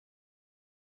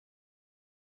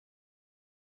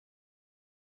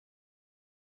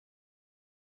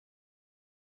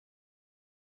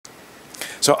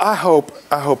So I hope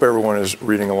everyone is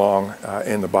reading along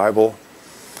in the Bible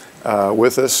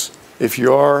with us. If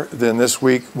you are, then this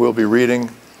week we'll be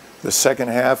reading the second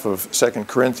half of 2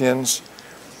 Corinthians.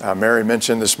 Mary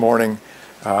mentioned this morning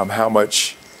how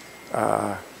much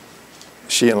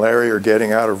she and Larry are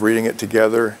getting out of reading it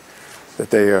together, that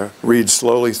they read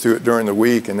slowly through it during the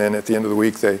week, and then at the end of the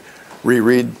week they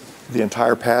reread the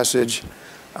entire passage.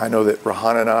 I know that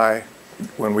Rahan and I,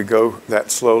 when we go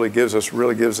that slowly,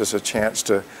 really gives us a chance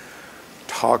to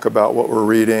talk about what we're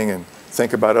reading and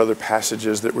think about other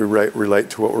passages that we relate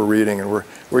to what we're reading, and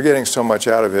we're getting so much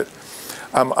out of it.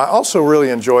 I also really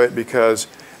enjoy it because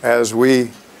as we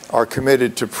are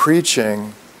committed to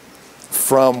preaching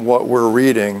from what we're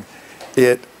reading,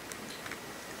 I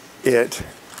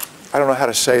don't know how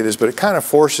to say this, but it kind of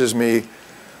forces me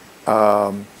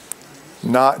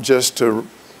not just to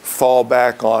fall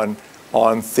back on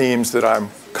themes that I'm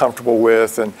comfortable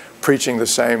with and preaching the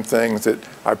same things that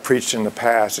I preached in the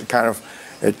past. It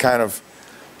kind of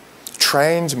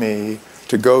trains me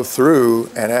to go through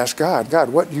and ask God,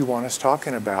 what do you want us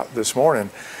talking about this morning?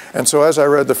 And so as I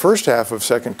read the first half of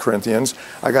 2 Corinthians,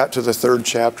 I got to the third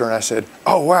chapter and I said,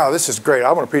 oh wow, this is great.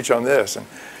 I want to preach on this. And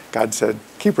God said,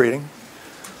 keep reading.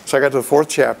 So I got to the fourth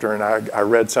chapter and I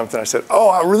read something. I said,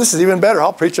 oh, this is even better.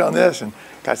 I'll preach on this. And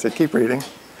God said, keep reading.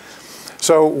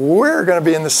 So we're going to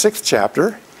be in the 6th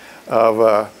chapter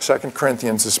of 2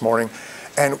 Corinthians this morning,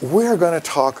 and we're going to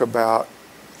talk about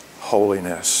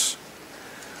holiness.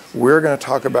 We're going to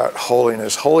talk about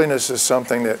holiness. Holiness is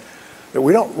something that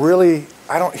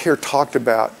I don't hear talked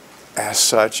about as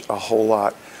such a whole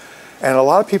lot. And a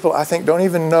lot of people, I think, don't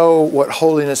even know what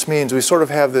holiness means. We sort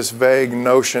of have this vague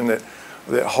notion that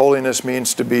holiness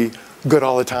means to be good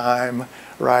all the time,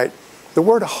 right? The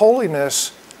word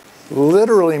holiness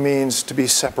literally means to be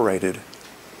separated.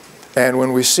 And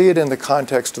when we see it in the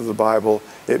context of the Bible,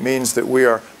 it means that we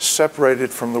are separated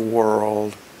from the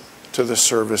world to the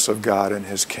service of God and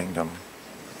His kingdom.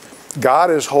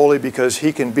 God is holy because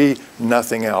He can be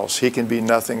nothing else. He can be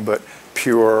nothing but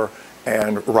pure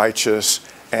and righteous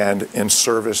and in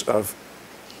service of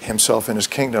Himself and His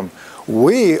kingdom.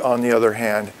 We, on the other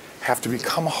hand, have to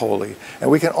become holy. And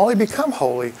we can only become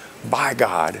holy by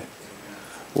God.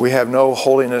 We have no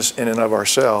holiness in and of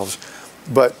ourselves.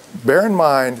 But bear in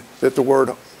mind that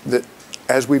that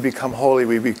as we become holy,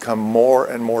 we become more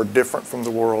and more different from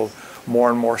the world, more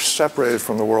and more separated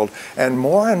from the world, and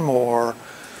more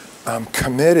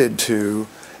committed to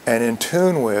and in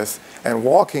tune with and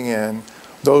walking in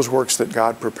those works that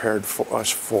God prepared for us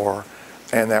for,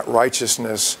 and that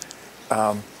righteousness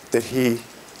that He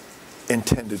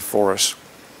intended for us.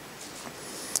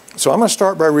 So I'm going to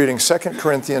start by reading 2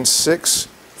 Corinthians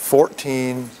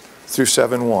 6:14 through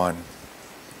 7:1.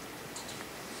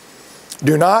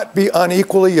 Do not be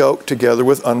unequally yoked together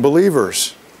with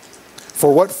unbelievers.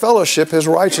 For what fellowship has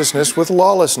righteousness with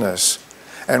lawlessness?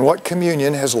 And what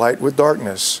communion has light with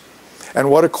darkness? And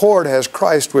what accord has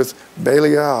Christ with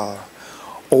Belial?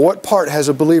 Or what part has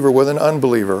a believer with an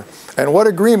unbeliever? And what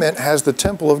agreement has the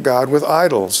temple of God with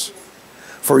idols?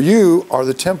 For you are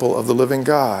the temple of the living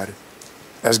God.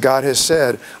 As God has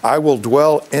said, I will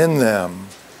dwell in them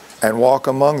and walk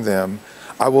among them.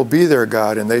 I will be their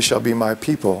God, and they shall be my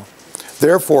people.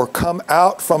 Therefore, come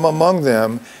out from among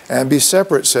them and be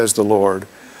separate, says the Lord.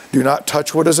 Do not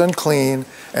touch what is unclean,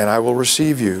 and I will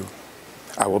receive you.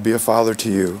 I will be a father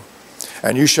to you.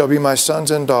 And you shall be my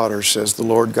sons and daughters, says the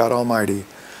Lord God Almighty.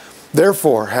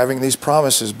 Therefore, having these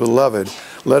promises, beloved,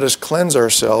 let us cleanse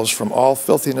ourselves from all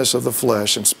filthiness of the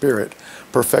flesh and spirit,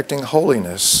 perfecting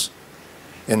holiness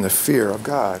in the fear of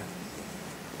God.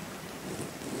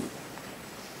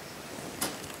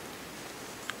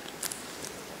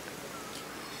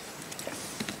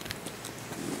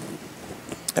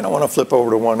 And I want to flip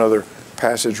over to one other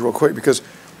passage real quick, because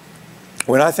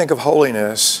when I think of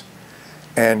holiness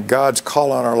and God's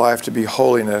call on our life to be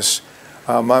holiness,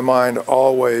 my mind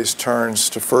always turns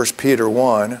to 1 Peter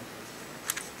 1.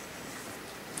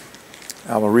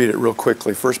 I'm going to read it real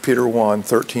quickly. 1 Peter 1,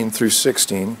 13 through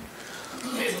 16,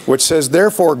 which says,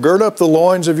 Therefore gird up the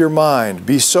loins of your mind,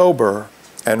 be sober,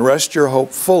 and rest your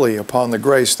hope fully upon the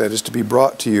grace that is to be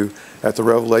brought to you at the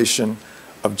revelation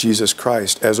of Jesus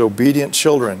Christ, as obedient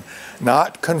children,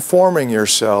 not conforming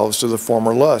yourselves to the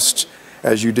former lusts,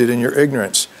 as you did in your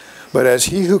ignorance. But as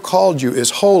He who called you is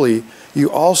holy,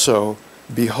 you also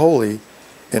be holy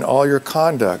in all your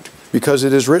conduct, because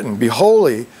it is written, Be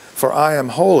holy, for I am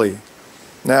holy.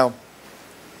 Now,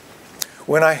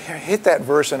 when I hit that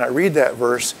verse and I read that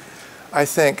verse, I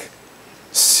think,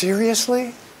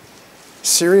 seriously?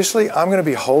 Seriously? I'm going to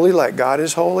be holy like God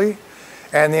is holy?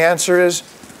 And the answer is,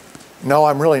 no,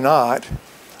 I'm really not.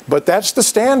 But that's the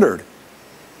standard.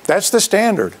 That's the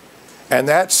standard. And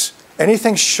that's,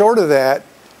 anything short of that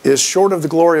is short of the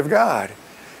glory of God.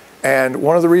 And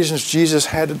one of the reasons Jesus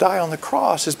had to die on the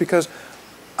cross is because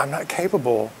I'm not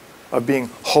capable of being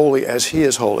holy as He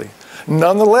is holy.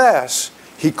 Nonetheless,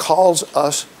 He calls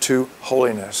us to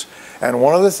holiness. And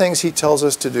one of the things He tells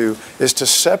us to do is to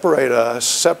separate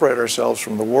ourselves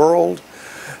from the world,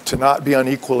 to not be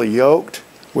unequally yoked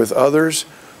with others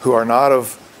who are not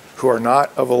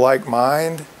of a like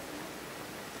mind.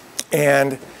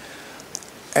 And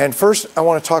first, I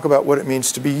want to talk about what it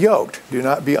means to be yoked. Do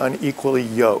not be unequally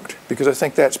yoked, because I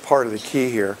think that's part of the key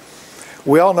here.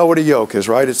 We all know what a yoke is,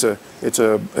 right? It's a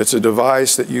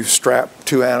device that you strap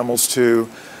two animals to,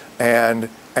 and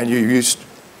you used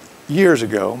years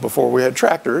ago, before we had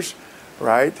tractors,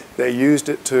 right? They used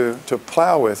it to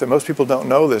plow with. And most people don't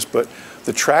know this, but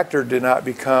the tractor did not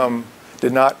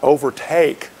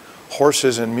overtake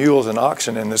horses and mules and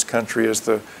oxen in this country as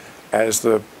the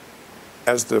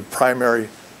primary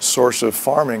source of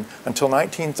farming until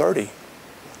 1930.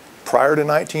 Prior to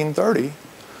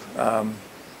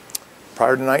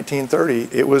 1930,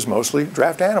 it was mostly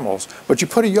draft animals. But you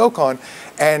put a yoke on,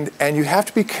 and you have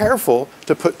to be careful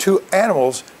to put two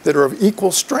animals that are of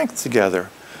equal strength together.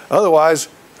 Otherwise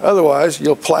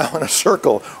you'll plow in a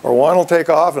circle, or one will take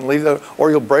off and leave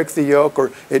or you'll break the yoke,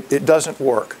 or it doesn't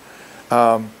work.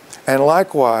 And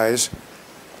likewise,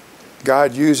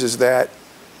 God uses that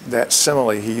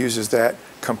simile, He uses that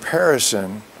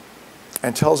comparison,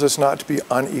 and tells us not to be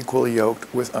unequally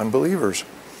yoked with unbelievers.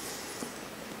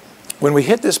 When we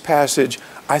hit this passage,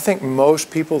 I think most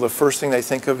people, the first thing they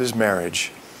think of is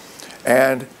marriage.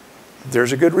 And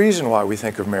there's a good reason why we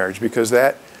think of marriage, because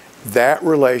that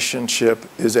relationship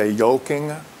is a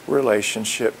yoking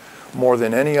relationship more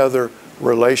than any other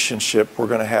relationship we're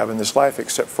going to have in this life,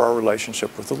 except for our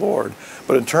relationship with the Lord.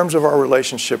 But in terms of our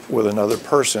relationship with another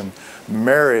person,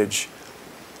 marriage,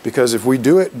 because if we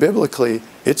do it biblically,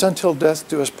 it's until death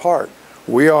do us part.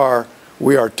 We are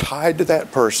tied to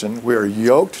that person. We are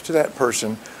yoked to that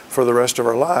person for the rest of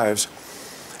our lives.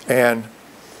 And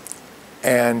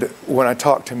when I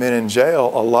talk to men in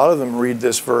jail, a lot of them read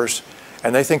this verse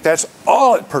and they think that's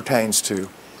all it pertains to.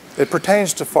 It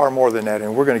pertains to far more than that,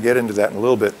 and we're going to get into that in a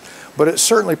little bit. But it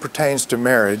certainly pertains to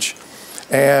marriage.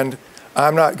 And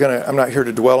I'm not here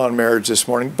to dwell on marriage this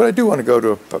morning, but I do want to go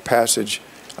to a passage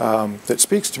that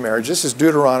speaks to marriage. This is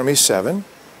Deuteronomy 7.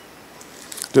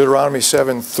 Deuteronomy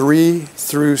 7, 3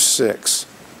 through 6,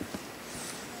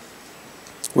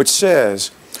 which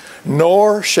says,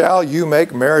 "Nor shall you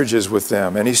make marriages with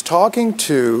them." And he's talking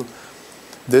to,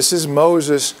 this is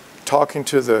Moses talking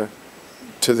to the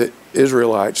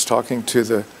Israelites, talking to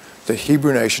the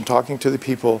Hebrew nation, talking to the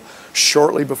people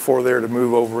shortly before they're to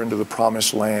move over into the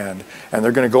promised land. And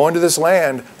they're going to go into this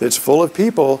land that's full of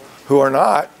people who are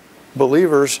not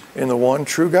believers in the one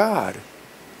true God.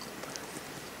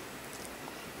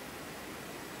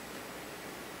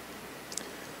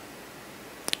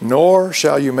 "Nor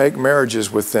shall you make marriages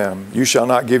with them. You shall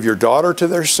not give your daughter to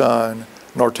their son,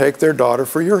 nor take their daughter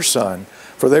for your son.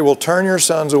 For they will turn your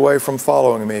sons away from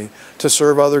following me to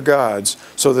serve other gods,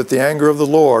 so that the anger of the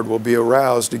Lord will be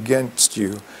aroused against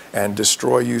you and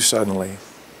destroy you suddenly.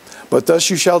 But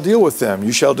thus you shall deal with them.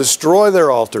 You shall destroy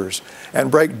their altars and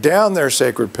break down their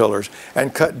sacred pillars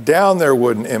and cut down their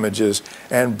wooden images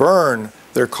and burn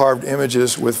their carved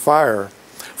images with fire.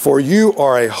 For you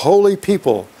are a holy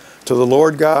people to the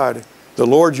Lord God, the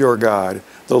Lord your God.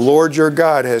 The Lord your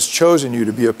God has chosen you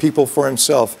to be a people for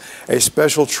Himself, a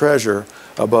special treasure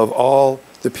above all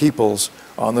the peoples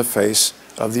on the face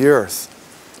of the earth."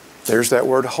 There's that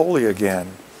word holy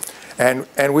again.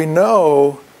 And we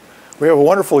know, we have a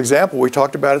wonderful example. We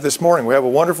talked about it this morning. We have a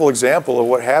wonderful example of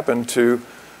what happened to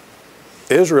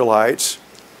Israelites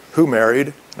who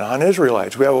married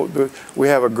non-Israelites. We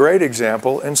have a great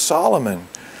example in Solomon.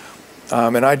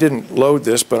 And I didn't load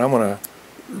this, but I'm going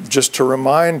to, just to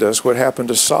remind us what happened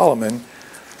to Solomon.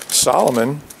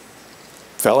 Solomon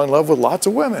fell in love with lots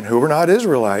of women who were not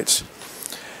Israelites.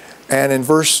 And in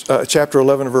chapter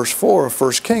 11, verse 4 of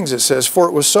 1 Kings, it says, "For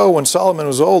it was so when Solomon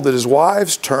was old that his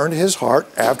wives turned his heart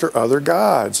after other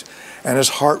gods, and his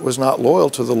heart was not loyal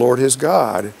to the Lord his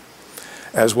God,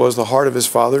 as was the heart of his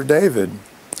father David."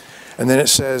 And then it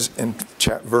says in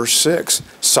verse 6,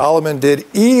 "Solomon did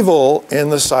evil in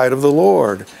the sight of the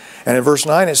Lord." And in verse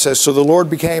 9 it says, "So the Lord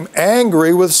became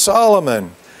angry with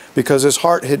Solomon because his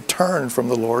heart had turned from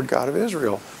the Lord God of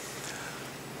Israel."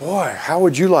 Boy, how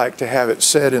would you like to have it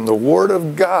said in the Word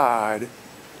of God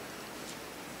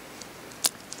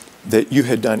that you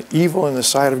had done evil in the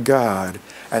sight of God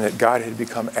and that God had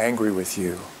become angry with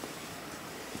you?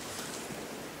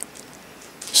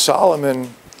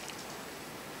 Solomon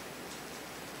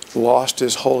lost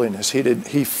his holiness.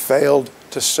 He failed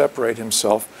to separate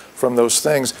himself from those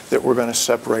things that were going to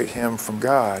separate him from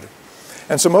God.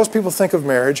 And so most people think of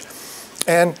marriage,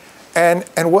 and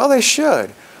well, they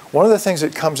should. One of the things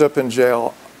that comes up in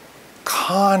jail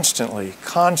constantly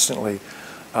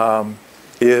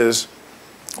is,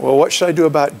 well, what should I do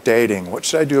about dating? What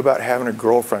should I do about having a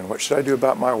girlfriend? What should I do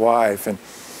about my wife?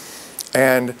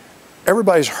 And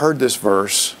everybody's heard this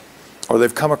verse, or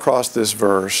they've come across this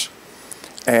verse,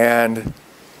 and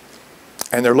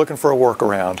they're looking for a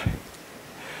workaround.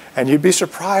 And you'd be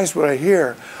surprised what I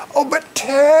hear. Oh, but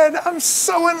Ted, I'm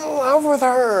so in love with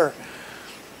her.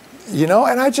 You know,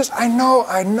 and I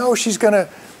know she's going to,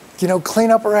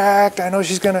 clean up her act. I know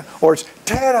she's going to, or it's,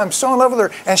 Ted, I'm so in love with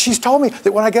her. And she's told me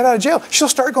that when I get out of jail, she'll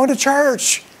start going to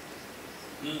church.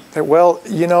 That, well,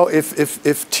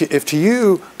 if to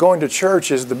you going to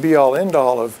church is the be-all,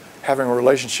 end-all of having a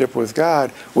relationship with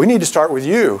God, we need to start with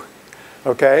you,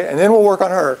 okay? And then we'll work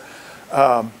on her.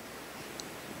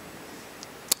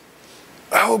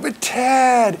 Oh, but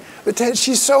Ted,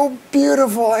 she's so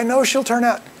beautiful. I know she'll turn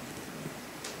out.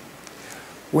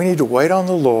 We need to wait on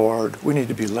the Lord. We need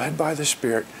to be led by the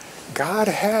Spirit. God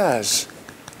has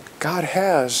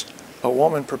a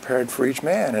woman prepared for each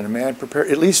man, and a man prepared,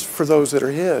 at least for those that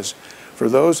are His. For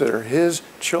those that are His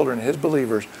children, His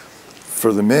believers.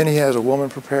 For the men He has a woman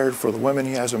prepared. For the women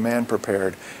He has a man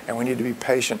prepared. And we need to be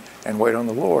patient and wait on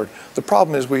the Lord. The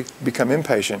problem is we become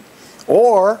impatient.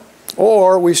 Or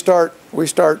we start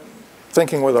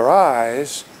thinking with our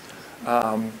eyes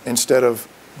instead of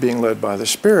being led by the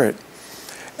Spirit.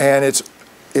 And it's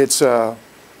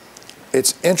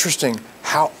interesting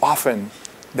how often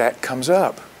that comes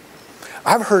up.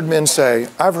 I've heard men say,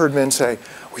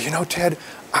 well, Ted,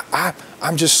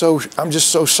 I'm just so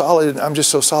solid.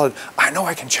 I know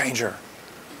I can change her.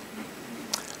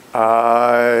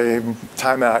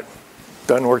 Time out.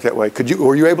 Doesn't work that way.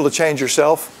 Were you able to change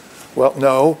yourself? Well,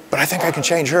 no, but I think I can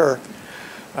change her.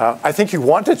 I think you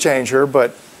want to change her,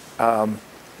 but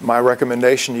my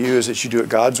recommendation to you is that you do it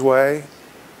God's way,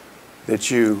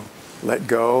 that you let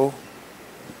go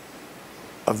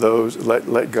of those,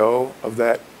 let go of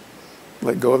that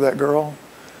girl,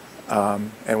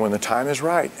 and when the time is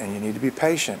right, and you need to be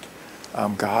patient,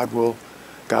 God will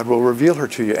reveal her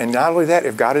to you. And not only that,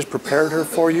 if God has prepared her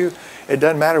for you, it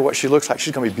doesn't matter what she looks like.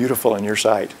 She's going to be beautiful in your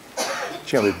sight.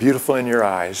 She's going to be beautiful in your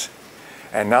eyes.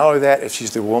 And not only that, if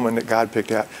she's the woman that God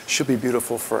picked out, she'll be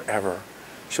beautiful forever.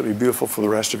 She'll be beautiful for the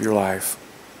rest of your life.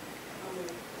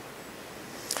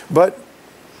 But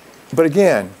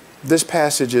again, this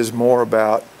passage is more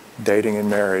about dating and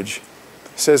marriage.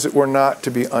 It says that we're not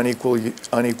to be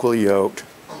unequally yoked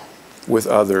with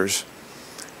others.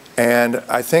 And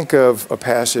I think of a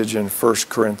passage in 1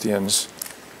 Corinthians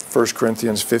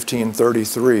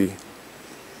 15:33,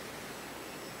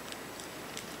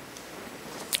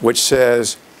 which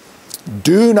says,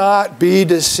 "Do not be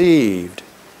deceived.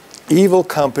 Evil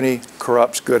company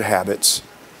corrupts good habits.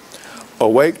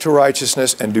 Awake to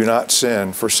righteousness and do not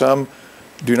sin, for some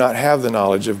do not have the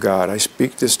knowledge of God. I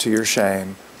speak this to your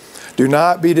shame. Do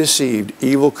not be deceived.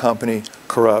 Evil company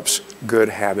corrupts good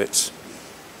habits."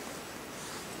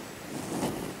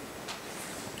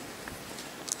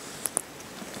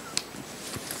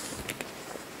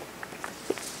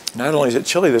 Not only is it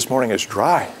chilly this morning, it's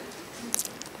dry.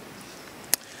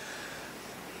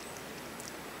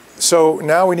 So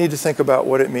now we need to think about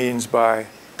what it means by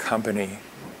company.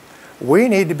 We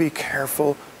need to be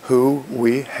careful who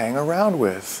we hang around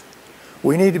with.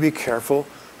 We need to be careful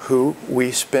who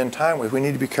we spend time with. We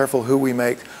need to be careful who we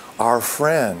make our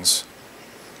friends.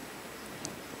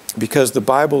 Because the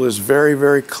Bible is very,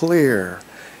 very clear.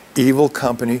 Evil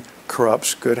company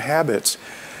corrupts good habits.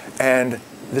 And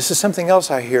this is something else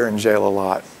I hear in jail a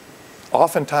lot.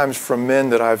 Oftentimes from men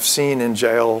that I've seen in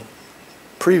jail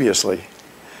previously.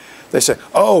 They say,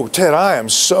 "Oh, Ted, I am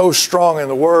so strong in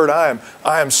the Word. I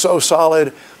am so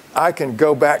solid. I can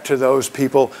go back to those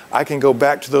people. I can go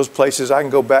back to those places. I can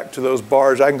go back to those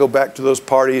bars. I can go back to those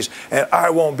parties, and I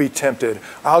won't be tempted.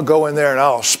 I'll go in there and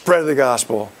I'll spread the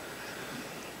gospel."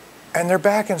 And they're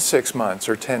back in 6 months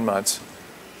or 10 months.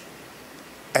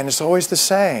 And it's always the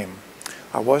same.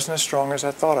 I wasn't as strong as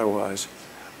I thought I was.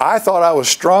 I thought I was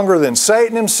stronger than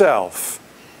Satan himself.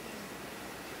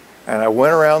 And I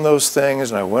went around those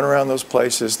things and I went around those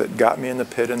places that got me in the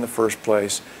pit in the first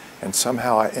place. And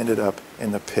somehow I ended up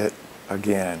in the pit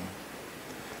again.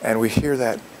 And we hear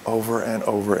that over and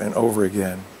over and over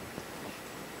again.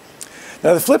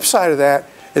 Now the flip side of that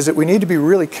is that we need to be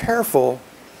really careful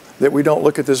that we don't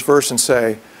look at this verse and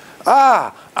say,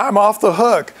 I'm off the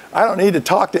hook. I don't need to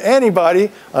talk to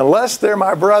anybody unless they're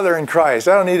my brother in Christ.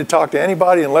 I don't need to talk to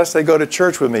anybody unless they go to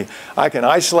church with me. I can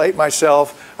isolate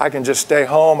myself. I can just stay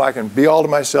home. I can be all to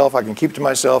myself. I can keep to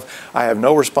myself. I have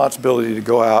no responsibility to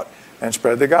go out and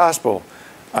spread the gospel.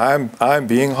 I'm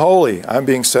being holy. I'm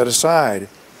being set aside.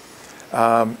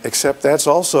 Except that's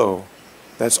also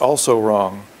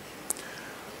wrong.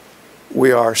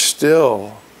 We are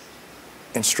still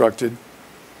instructed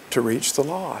to reach the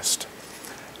lost.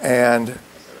 And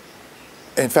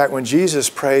in fact, when Jesus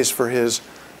prays for his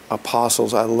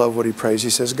apostles, I love what he prays. He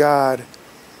says, God,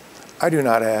 I do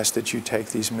not ask that you take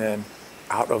these men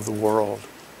out of the world.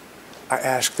 I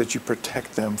ask that you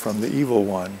protect them from the evil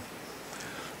one.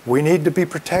 We need to be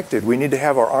protected. We need to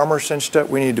have our armor cinched up.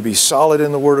 We need to be solid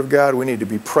in the Word of God. We need to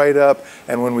be prayed up.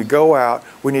 And when we go out,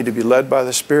 we need to be led by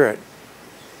the Spirit.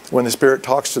 When the Spirit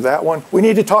talks to that one, we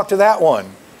need to talk to that one.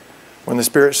 When the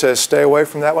Spirit says stay away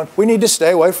from that one, we need to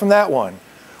stay away from that one.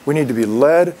 We need to be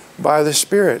led by the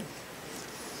Spirit.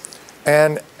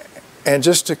 And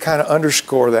just to kind of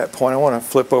underscore that point, I want to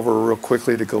flip over real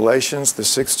quickly to Galatians, the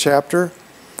 6th chapter,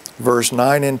 verse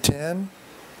 9 and 10.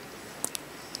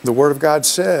 The Word of God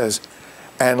says,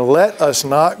 and let us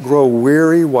not grow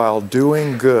weary while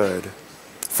doing good,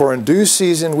 for in due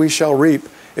season we shall reap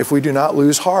if we do not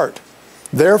lose heart.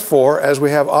 Therefore, as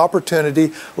we have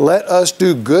opportunity, let us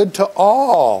do good to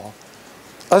all,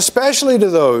 especially to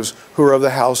those who are of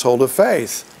the household of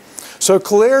faith. So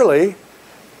clearly,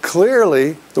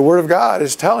 the Word of God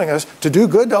is telling us to do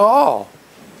good to all.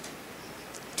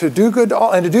 To do good to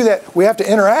all. And to do that, we have to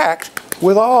interact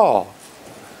with all.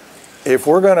 If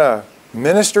we're going to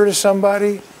minister to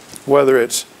somebody, whether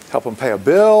it's help them pay a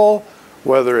bill,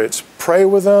 whether it's pray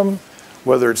with them,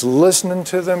 whether it's listening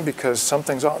to them because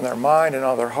something's on their mind and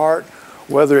on their heart,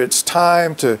 whether it's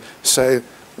time to say,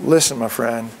 listen, my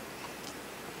friend,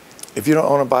 if you don't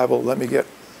own a Bible, let me get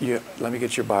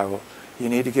your Bible. You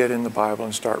need to get in the Bible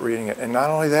and start reading it. And not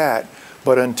only that,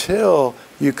 but until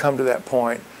you come to that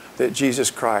point that Jesus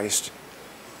Christ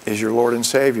is your Lord and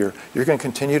Savior, you're going to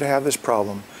continue to have this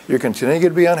problem. You're going to continue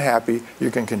to be unhappy. You're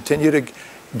going to continue to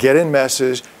get in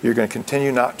messes. You're going to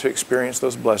continue not to experience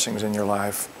those blessings in your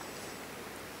life.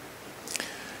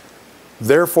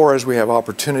 Therefore, as we have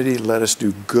opportunity, let us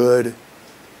do good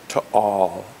to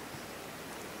all,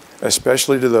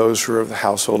 especially to those who are of the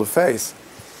household of faith.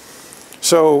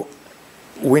 So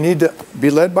we need to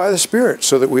be led by the Spirit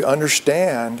so that we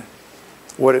understand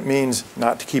what it means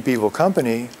not to keep evil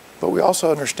company, but we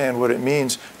also understand what it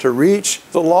means to reach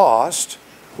the lost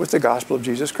with the gospel of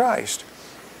Jesus Christ.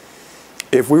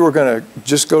 If we were going to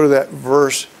just go to that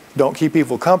verse, don't keep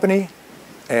evil company,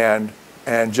 and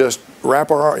just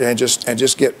wrap our and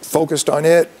just get focused on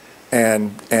it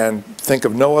and think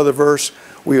of no other verse,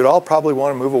 we would all probably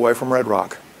want to move away from Red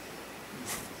Rock.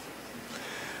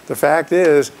 The fact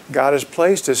is, God has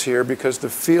placed us here because the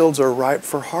fields are ripe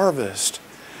for harvest.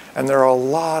 And there are a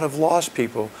lot of lost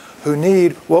people who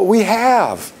need what we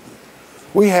have.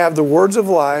 We have the words of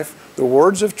life, the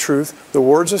words of truth, the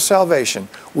words of salvation.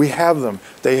 We have them.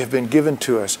 They have been given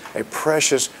to us, a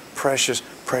precious, precious,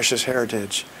 precious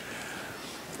heritage.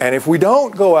 And if we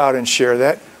don't go out and share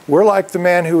that, we're like the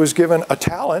man who was given a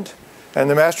talent, and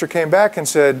the master came back and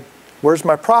said, where's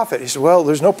my profit? He said, well,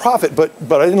 there's no profit, but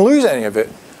I didn't lose any of it.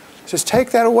 He says,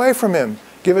 take that away from him.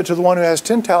 Give it to the one who has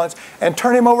 10 talents and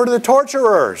turn him over to the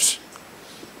torturers.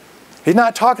 He's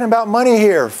not talking about money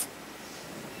here.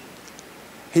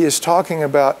 He is talking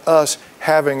about us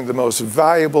having the most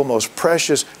valuable, most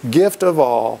precious gift of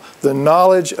all, the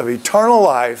knowledge of eternal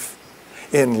life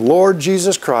in Lord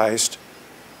Jesus Christ,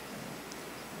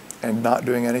 and not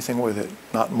doing anything with it,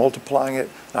 not multiplying it,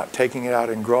 not taking it out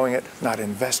and growing it, not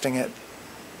investing it,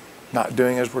 not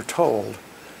doing as we're told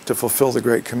to fulfill the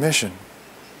Great Commission.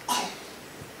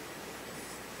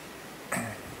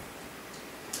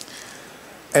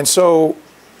 And so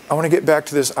I want to get back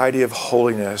to this idea of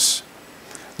holiness.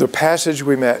 The passage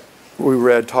we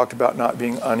read talked about not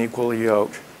being unequally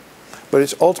yoked, but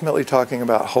it's ultimately talking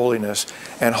about holiness,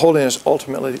 and holiness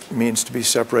ultimately means to be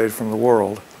separated from the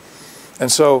world.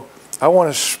 And so I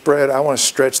want to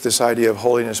stretch this idea of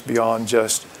holiness beyond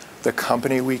just the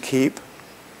company we keep,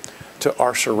 to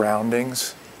our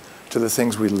surroundings, to the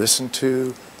things we listen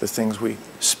to, the things we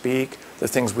speak, the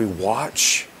things we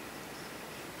watch.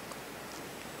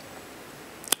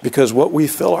 Because what we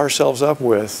fill ourselves up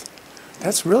with,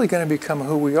 that's really going to become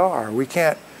who we are. We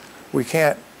can't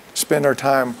spend our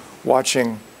time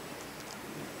watching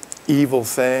evil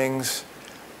things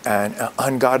and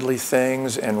ungodly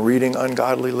things and reading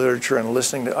ungodly literature and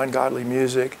listening to ungodly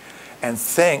music and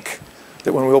think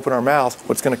that when we open our mouth,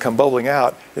 what's going to come bubbling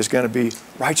out is going to be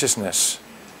righteousness.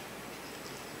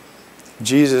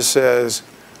 Jesus says,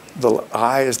 the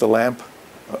eye is the lamp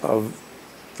of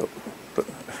the...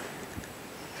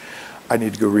 I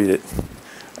need to go read it.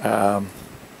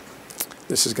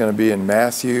 This is going to be in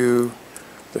Matthew,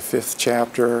 the 5th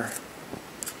chapter.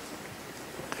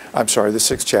 I'm sorry, the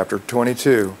 6th chapter,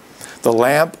 22. The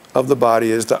lamp of the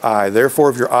body is the eye. Therefore,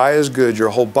 if your eye is good, your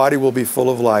whole body will be full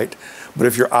of light. But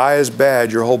if your eye is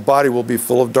bad, your whole body will be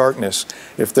full of darkness.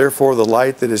 If therefore the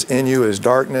light that is in you is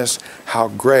darkness, how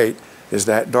great is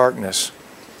that darkness?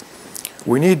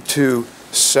 We need to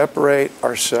separate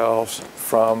ourselves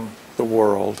from the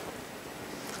world.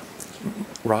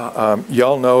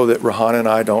 Y'all know that Rahana and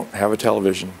I don't have a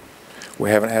television.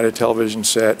 We haven't had a television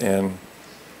set in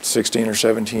 16 or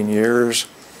 17 years.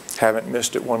 Haven't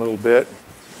missed it one little bit.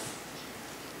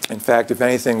 In fact, if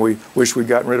anything, we wish we'd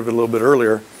gotten rid of it a little bit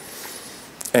earlier.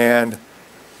 And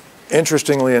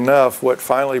interestingly enough, what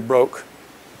finally broke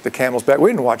the camel's back,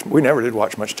 we never did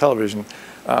watch much television.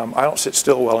 I don't sit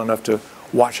still well enough to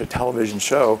watch a television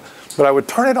show, but I would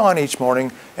turn it on each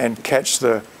morning and catch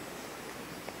it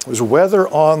was weather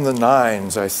on the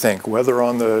 9s, I think. Weather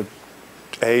on the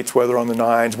 8s, weather on the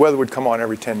 9s. Weather would come on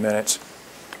every 10 minutes.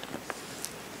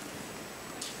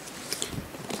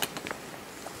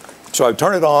 So I'd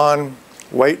turn it on,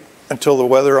 wait until the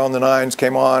weather on the 9s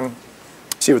came on,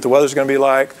 see what the weather's going to be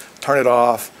like, turn it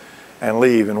off, and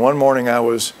leave. And one morning I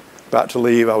was about to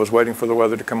leave. I was waiting for the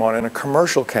weather to come on, and a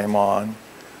commercial came on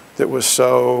that was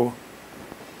so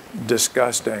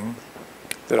disgusting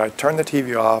that I turned the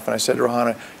TV off, and I said to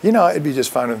Rahana, you know, it'd be just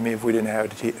fine with me if we didn't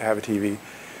have a TV.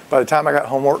 By the time I got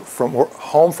home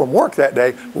from work that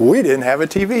day, we didn't have a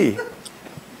TV.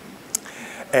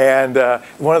 And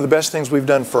one of the best things we've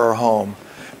done for our home,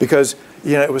 because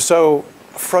you know it was so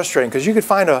frustrating, because you could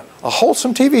find a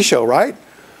wholesome TV show, right?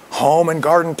 Home and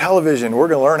garden television. We're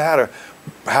going to learn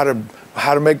how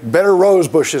to make better rose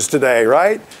bushes today,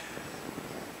 right?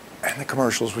 And the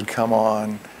commercials would come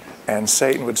on, and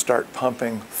Satan would start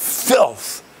pumping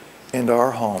filth into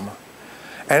our home.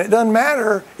 And it doesn't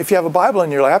matter if you have a Bible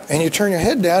in your lap and you turn your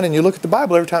head down and you look at the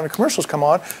Bible every time the commercials come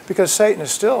on, because Satan is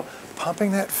still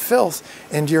pumping that filth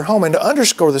into your home. And to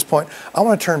underscore this point, I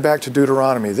want to turn back to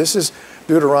Deuteronomy. This is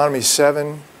Deuteronomy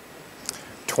 7,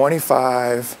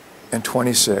 25, and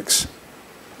 26.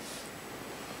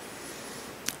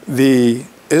 The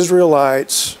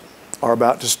Israelites are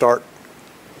about to start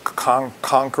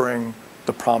conquering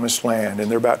the promised land, and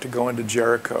they're about to go into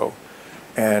Jericho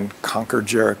and conquer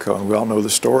Jericho. And we all know the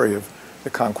story of the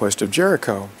conquest of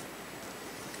Jericho.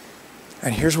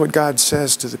 And here's what God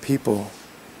says to the people.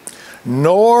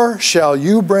 Nor shall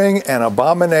you bring an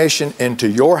abomination into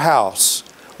your house,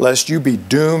 lest you be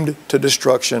doomed to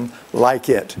destruction like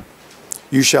it.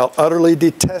 You shall utterly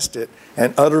detest it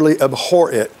and utterly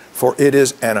abhor it, for it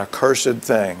is an accursed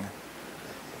thing.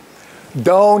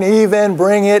 Don't even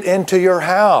bring it into your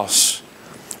house.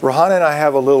 Rahana and I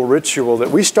have a little ritual that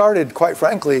we started, quite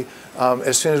frankly,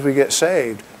 as soon as we got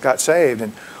saved.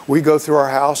 And we go through our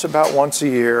house about once a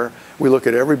year. We look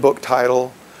at every book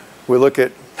title. We look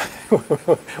at,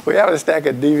 we have a stack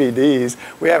of DVDs.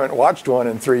 We haven't watched one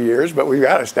in 3 years, but we've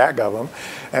got a stack of them.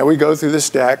 And we go through the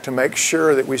stack to make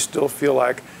sure that we still feel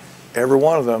like every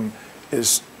one of them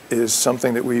is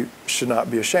something that we should not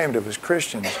be ashamed of as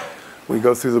Christians. We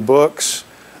go through the books.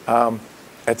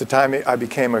 At the time I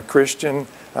became a Christian,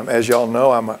 as y'all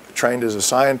know, I'm trained as a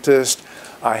scientist.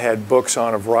 I had books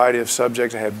on a variety of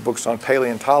subjects. I had books on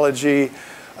paleontology.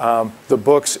 The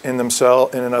books in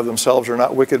and of themselves are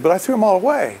not wicked, but I threw them all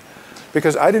away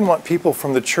because I didn't want people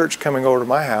from the church coming over to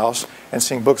my house and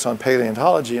seeing books on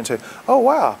paleontology and say, oh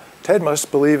wow, Ted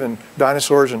must believe in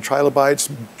dinosaurs and trilobites,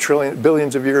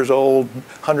 billions of years old,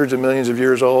 hundreds of millions of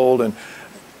years old. And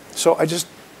so I just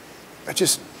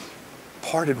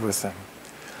parted with them.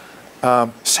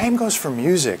 Same goes for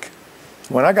music.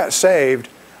 When I got saved,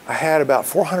 I had about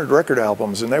 400 record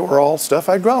albums, and they were all stuff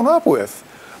I'd grown up with.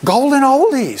 Golden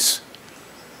oldies.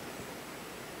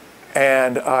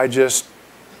 And I just,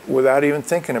 without even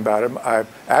thinking about it,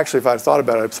 if I'd thought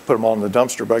about it, I'd put them all in the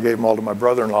dumpster, but I gave them all to my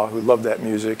brother-in-law who loved that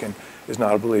music and is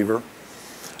not a believer.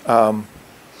 And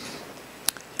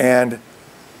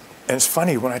it's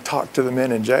funny, when I talk to the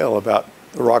men in jail about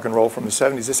the rock and roll from the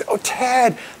 70s, they say, oh,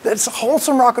 Ted, that's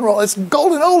wholesome rock and roll. It's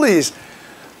golden oldies.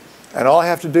 And all I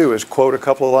have to do is quote a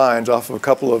couple of lines off of a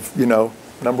couple of,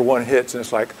 #1 hits, and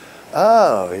it's like,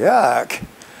 oh, yuck.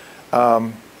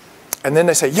 And then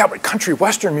they say, yeah, but country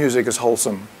western music is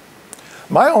wholesome.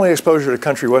 My only exposure to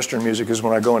country western music is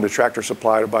when I go into Tractor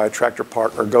Supply to buy a tractor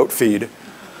part or goat feed.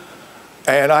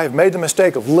 And I've made the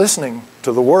mistake of listening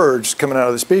to the words coming out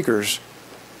of the speakers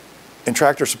in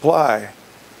Tractor Supply.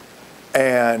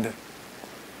 And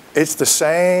it's the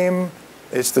same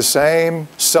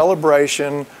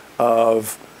celebration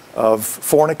of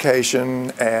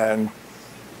fornication and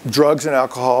drugs and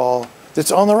alcohol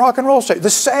that's on the rock and roll stage. The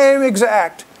same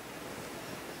exact.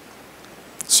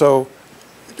 So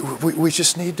we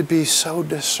just need to be so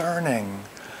discerning.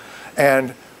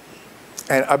 And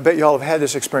I bet y'all have had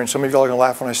this experience. Some of y'all are going to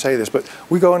laugh when I say this, but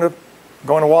we go into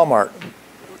Walmart,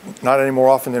 not any more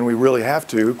often than we really have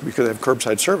to because they have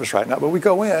curbside service right now, but we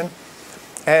go in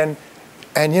and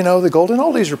you know, the Golden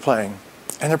Oldies are playing.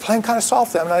 And they're playing kind of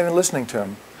softly. I'm not even listening to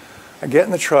them. I get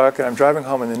in the truck and I'm driving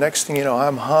home, and the next thing you know,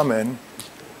 I'm humming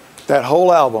that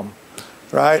whole album,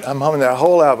 right? I'm humming that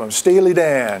whole album. Steely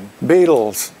Dan,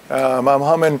 Beatles. I'm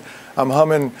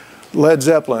humming Led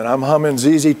Zeppelin. I'm humming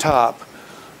ZZ Top.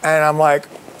 And I'm like,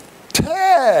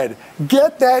 Ted,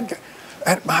 get that.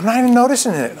 And I'm not even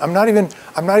noticing it. I'm not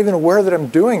even aware that I'm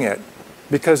doing it,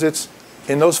 because it's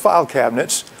in those file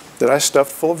cabinets that I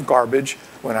stuffed full of garbage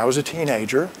when I was a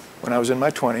teenager, when I was in my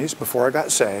 20s, before I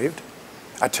got saved.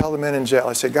 I tell the men in jail,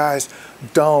 I say, guys,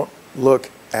 don't look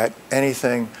at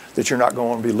anything that you're not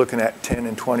going to be looking at 10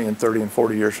 and 20 and 30 and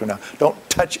 40 years from now. Don't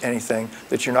touch anything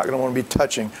that you're not going to want to be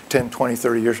touching 10, 20,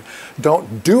 30 years.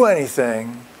 Don't do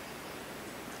anything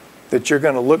that you're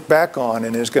going to look back on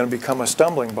and is going to become a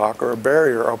stumbling block or a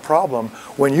barrier or a problem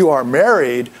when you are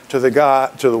married to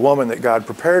the woman that God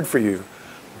prepared for you.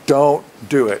 Don't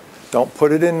do it. Don't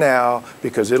put it in now,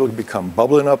 because it'll become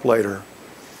bubbling up later.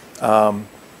 I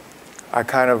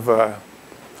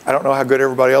don't know how good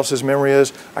everybody else's memory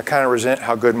is. I kind of resent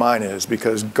how good mine is,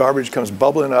 because garbage comes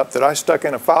bubbling up that I stuck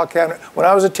in a file cabinet when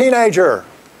I was a teenager.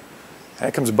 And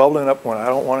it comes bubbling up when I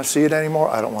don't want to see it anymore.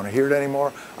 I don't want to hear it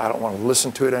anymore. I don't want to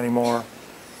listen to it anymore.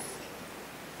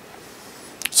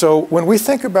 So when we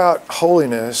think about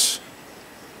holiness,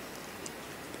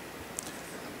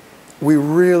 we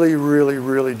really, really,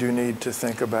 really do need to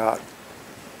think about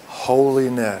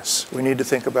holiness. We need to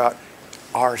think about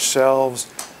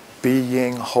ourselves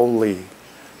being holy,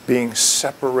 being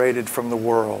separated from the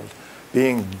world,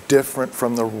 being different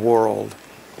from the world,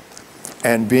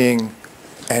 and being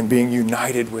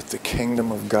united with the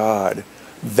kingdom of God,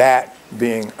 that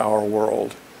being our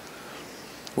world.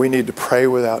 We need to pray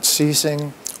without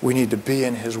ceasing. We need to be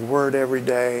in His Word every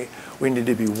day. We need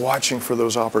to be watching for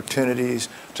those opportunities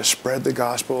to spread the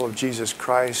gospel of Jesus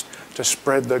Christ, to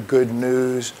spread the good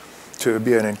news, to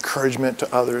be an encouragement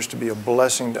to others, to be a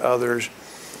blessing to others.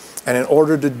 And in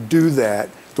order to do that,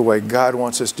 the way God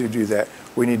wants us to do that,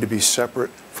 we need to be separate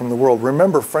from the world.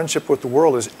 Remember, friendship with the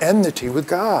world is enmity with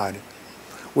God.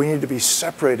 We need to be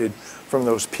separated from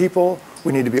those people.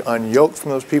 We need to be unyoked from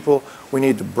those people. We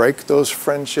need to break those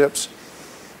friendships.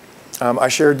 I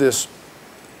shared this.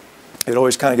 It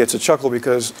always kind of gets a chuckle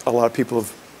because a lot of people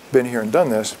have been here and done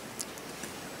this.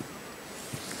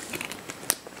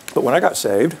 But when I got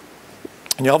saved,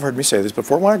 and y'all have heard me say this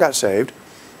before, when I got saved,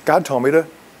 God told me to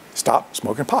stop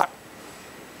smoking pot.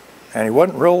 And He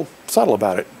wasn't real subtle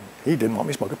about it. He didn't want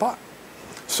me smoking pot.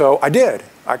 So I did.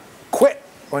 I quit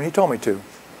when He told me to.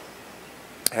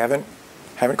 Haven't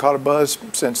caught a buzz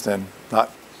since then.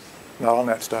 Not on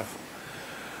that stuff.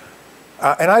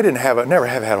 And I never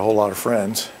have had a whole lot of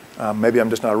friends. Maybe I'm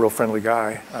just not a real friendly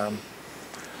guy.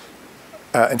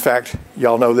 In fact,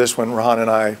 y'all know this, when Rahan and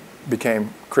I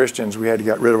became Christians, we had to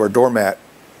get rid of our doormat.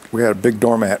 We had a big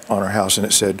doormat on our house, and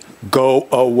it said, "Go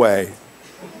away."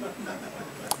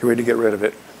 We had to get rid of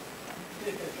it.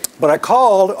 But I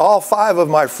called all 5 of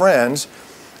my friends,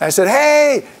 and I said,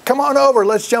 "Hey, come on over.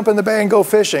 Let's jump in the bay and go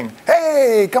fishing.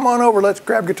 Hey, come on over. Let's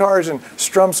grab guitars and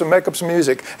make up some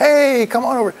music. Hey, come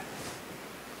on over."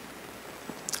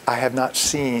 I have not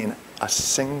seen a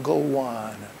single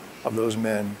one of those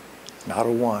men, not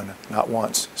a one, not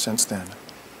once, since then.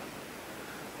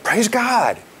 Praise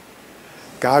God.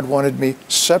 God wanted me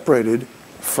separated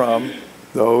from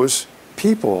those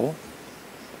people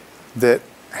that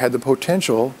had the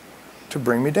potential to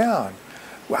bring me down.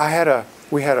 We had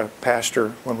a pastor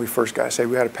when we first got saved.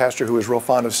 We had a pastor who was real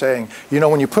fond of saying, you know,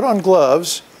 when you put on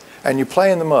gloves and you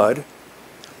play in the mud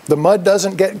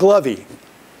doesn't get glovey.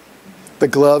 The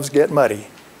gloves get muddy.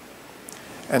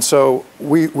 And so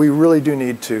we really do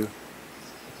need to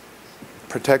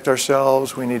protect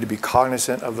ourselves. We need to be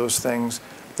cognizant of those things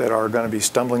that are going to be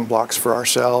stumbling blocks for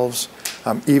ourselves,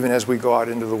 even as we go out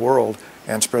into the world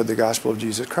and spread the gospel of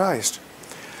Jesus Christ.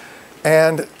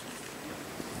 And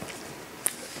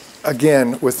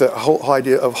again, with the whole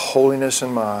idea of holiness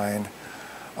in mind,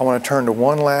 I want to turn to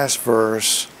one last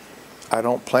verse. I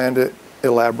don't plan to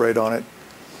elaborate on it.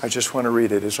 I just want to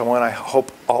read it. It's one I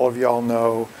hope all of y'all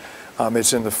know.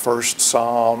 It's in the first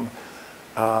Psalm.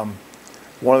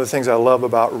 One of the things I love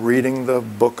about reading the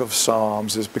book of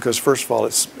Psalms is because, first of all,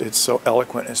 it's so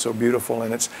eloquent and so beautiful,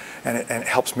 and it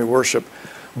helps me worship.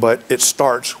 But it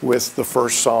starts with the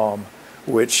first Psalm,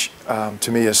 which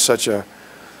to me is such a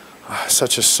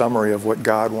summary of what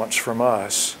God wants from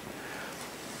us.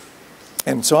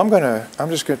 And so I'm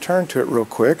just going to turn to it real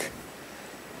quick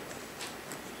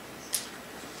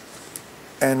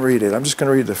and read it. I'm just going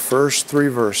to read the first 3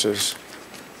 verses,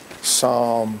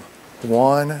 Psalm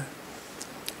 1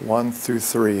 through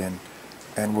 3,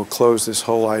 and we'll close this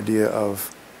whole idea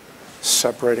of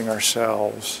separating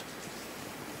ourselves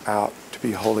out to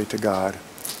be holy to God.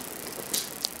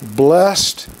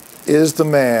 Blessed is the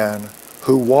man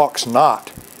who walks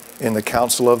not in the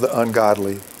counsel of the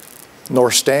ungodly, nor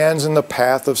stands in the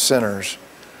path of sinners,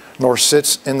 nor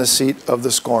sits in the seat of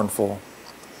the scornful.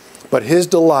 But his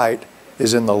delight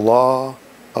is in the law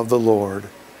of the Lord,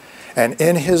 and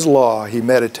in his law he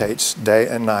meditates day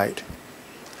and night.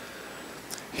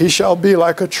 He shall be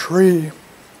like a tree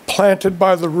planted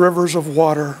by the rivers of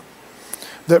water,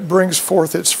 that brings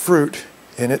forth its fruit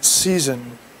in its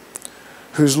season,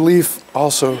 whose leaf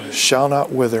also shall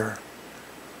not wither,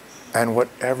 and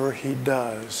whatever he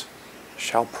does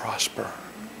shall prosper.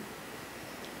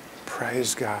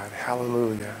 Praise God.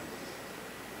 Hallelujah.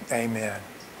 Amen.